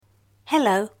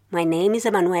Hello, my name is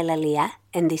Emanuela Lia,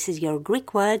 and this is your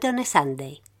Greek word on a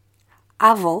Sunday.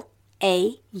 Avo,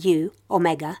 A-U,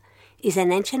 omega, is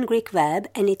an ancient Greek verb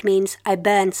and it means I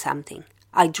burn something,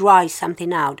 I dry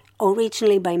something out,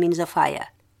 originally by means of fire.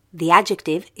 The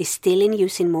adjective is still in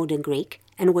use in modern Greek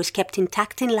and was kept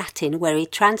intact in Latin where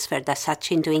it transferred as such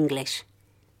into English.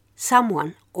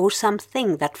 Someone or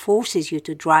something that forces you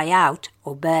to dry out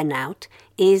or burn out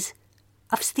is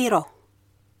αυστηρό,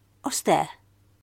 austere.